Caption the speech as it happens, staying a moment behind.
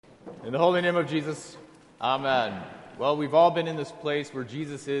In the holy name of Jesus, amen. Well, we've all been in this place where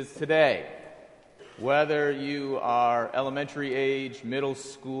Jesus is today. Whether you are elementary age, middle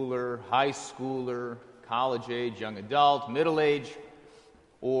schooler, high schooler, college age, young adult, middle age,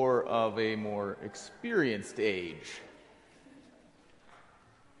 or of a more experienced age.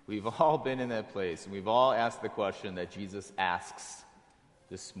 We've all been in that place, and we've all asked the question that Jesus asks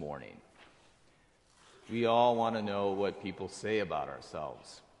this morning. We all want to know what people say about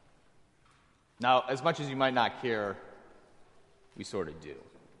ourselves. Now, as much as you might not care, we sort of do.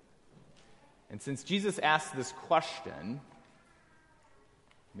 And since Jesus asked this question,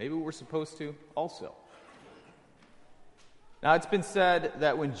 maybe we're supposed to also. Now, it's been said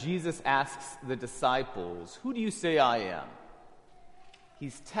that when Jesus asks the disciples, "Who do you say I am?"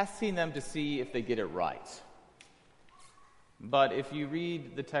 he's testing them to see if they get it right. But if you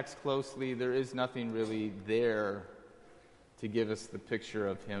read the text closely, there is nothing really there to give us the picture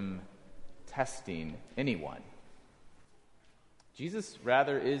of him testing anyone. Jesus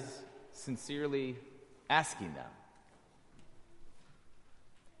rather is sincerely asking them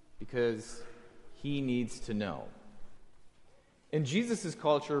because he needs to know. In Jesus'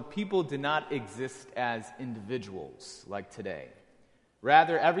 culture, people did not exist as individuals like today.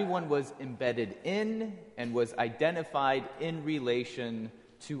 Rather, everyone was embedded in and was identified in relation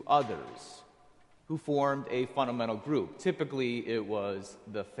to others who formed a fundamental group. Typically, it was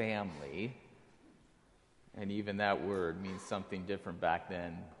the family. And even that word means something different back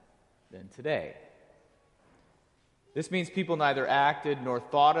then than today. This means people neither acted nor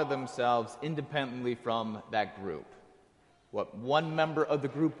thought of themselves independently from that group. What one member of the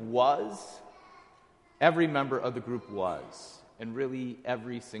group was, every member of the group was, in really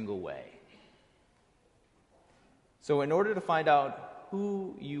every single way. So in order to find out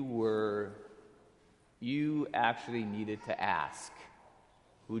who you were, you actually needed to ask,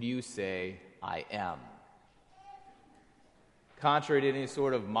 "Who do you say I am?" Contrary to any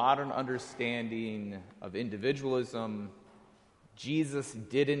sort of modern understanding of individualism, Jesus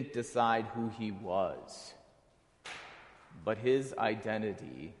didn't decide who he was, but his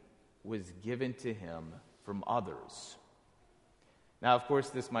identity was given to him from others. Now, of course,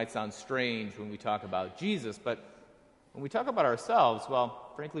 this might sound strange when we talk about Jesus, but when we talk about ourselves,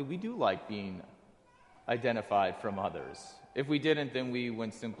 well, frankly, we do like being identified from others. If we didn't, then we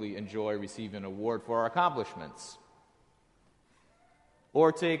wouldn't simply enjoy receiving an award for our accomplishments.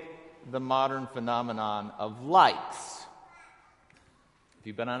 Or take the modern phenomenon of likes. If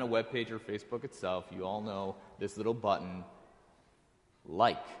you've been on a web page or Facebook itself, you all know this little button,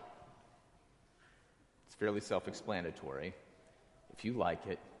 like. It's fairly self-explanatory. If you like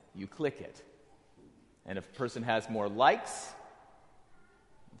it, you click it. And if a person has more likes,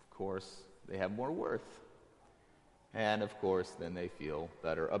 of course, they have more worth. And of course, then they feel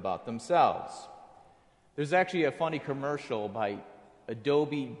better about themselves. There's actually a funny commercial by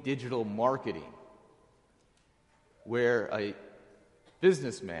Adobe Digital Marketing where a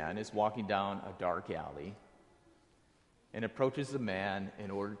businessman is walking down a dark alley and approaches a man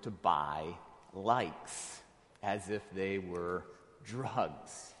in order to buy likes as if they were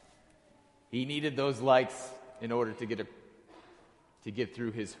drugs. He needed those likes in order to get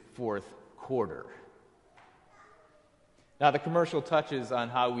through his fourth quarter. Now, the commercial touches on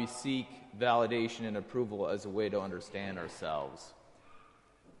how we seek validation and approval as a way to understand ourselves.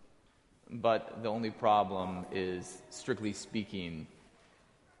 But the only problem is, strictly speaking,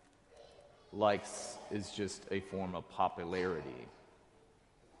 likes is just a form of popularity.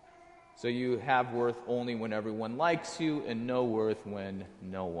 So you have worth only when everyone likes you, and no worth when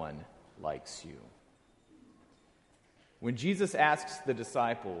no one likes you. When Jesus asks the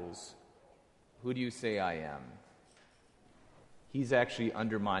disciples, "Who do you say I am?" he's actually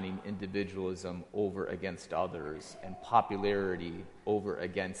undermining individualism over against others and popularity over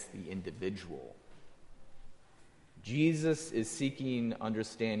against the individual. Jesus is seeking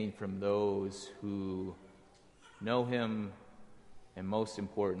understanding from those who know him and, most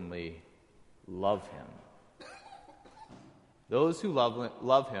importantly, love him. Those who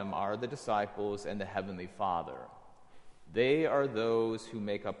love him are the disciples and the Heavenly Father. They are those who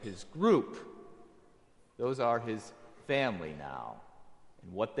make up his group. Those are his family now.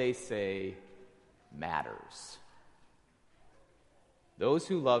 And what they say matters. Those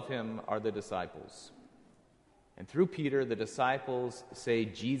who love him are the disciples. And through Peter, the disciples say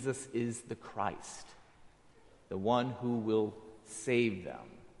Jesus is the Christ, the one who will save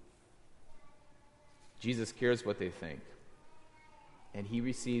them. Jesus cares what they think, and he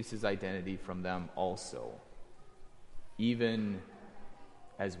receives his identity from them also, even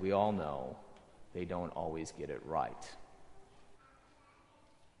as we all know, they don't always get it right.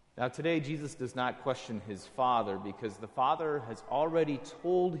 Now, today, Jesus does not question his Father because the Father has already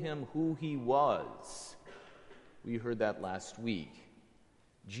told him who he was. We heard that last week.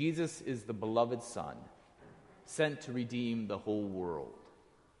 Jesus is the beloved Son, sent to redeem the whole world.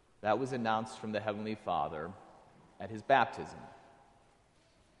 That was announced from the Heavenly Father at his baptism.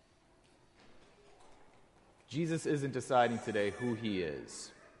 Jesus isn't deciding today who he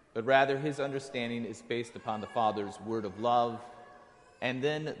is, but rather his understanding is based upon the Father's word of love, and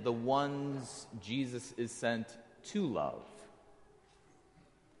then the ones Jesus is sent to love.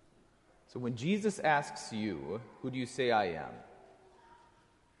 So when Jesus asks you, "Who do you say I am?"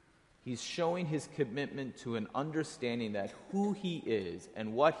 he's showing his commitment to an understanding that who he is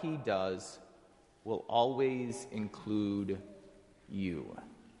and what he does will always include you.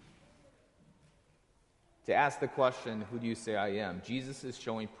 To ask the question, "Who do you say I am?" Jesus is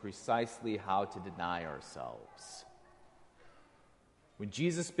showing precisely how to deny ourselves. When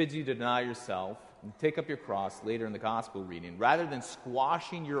Jesus bids you to deny yourself and take up your cross later in the gospel reading, rather than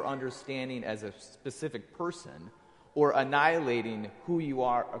squashing your understanding as a specific person or annihilating who you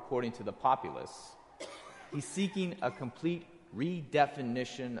are according to the populace, he's seeking a complete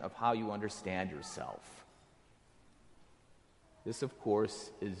redefinition of how you understand yourself. This, of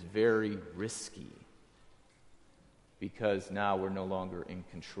course, is very risky because now we're no longer in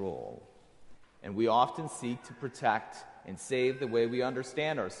control. And we often seek to protect and save the way we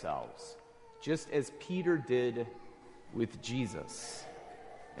understand ourselves, just as Peter did with Jesus,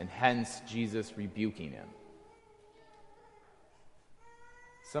 and hence Jesus rebuking him.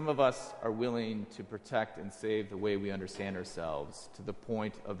 Some of us are willing to protect and save the way we understand ourselves to the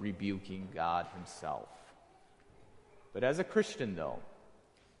point of rebuking God himself. But as a Christian, though,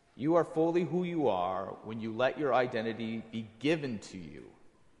 you are fully who you are when you let your identity be given to you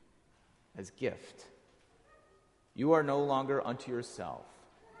as gift. You are no longer unto yourself,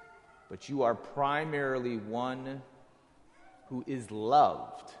 but you are primarily one who is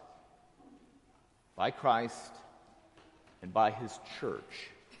loved by Christ and by his church.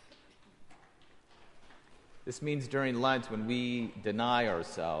 This means during Lent, when we deny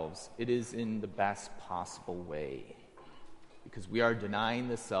ourselves, it is in the best possible way, because we are denying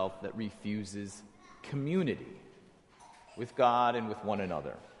the self that refuses community with God and with one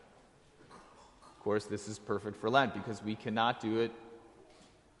another. Of course, this is perfect for Lent because we cannot do it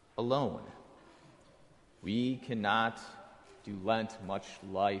alone. We cannot do Lent much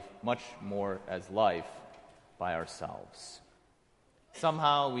more as life by ourselves.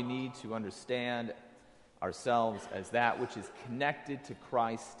 Somehow we need to understand ourselves as that which is connected to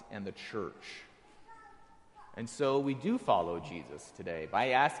Christ and the church. And so we do follow Jesus today by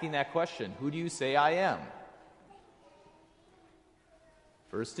asking that question, "Who do you say I am?"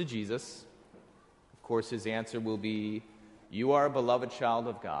 First to Jesus. Of course, his answer will be, "You are a beloved child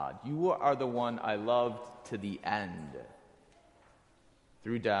of God. You are the one I loved to the end,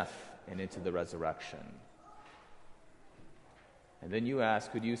 through death and into the resurrection." And then you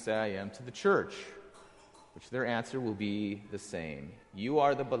ask, "Who do you say I am?" to the church, which their answer will be the same. "You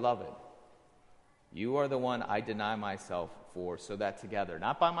are the beloved. You are the one I deny myself for, so that together,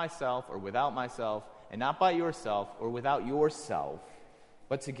 not by myself or without myself, and not by yourself or without yourself,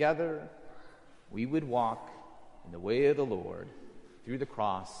 but together we would walk in the way of the Lord through the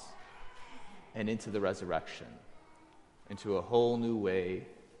cross and into the resurrection, into a whole new way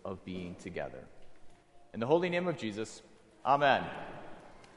of being together." In the holy name of Jesus, amen.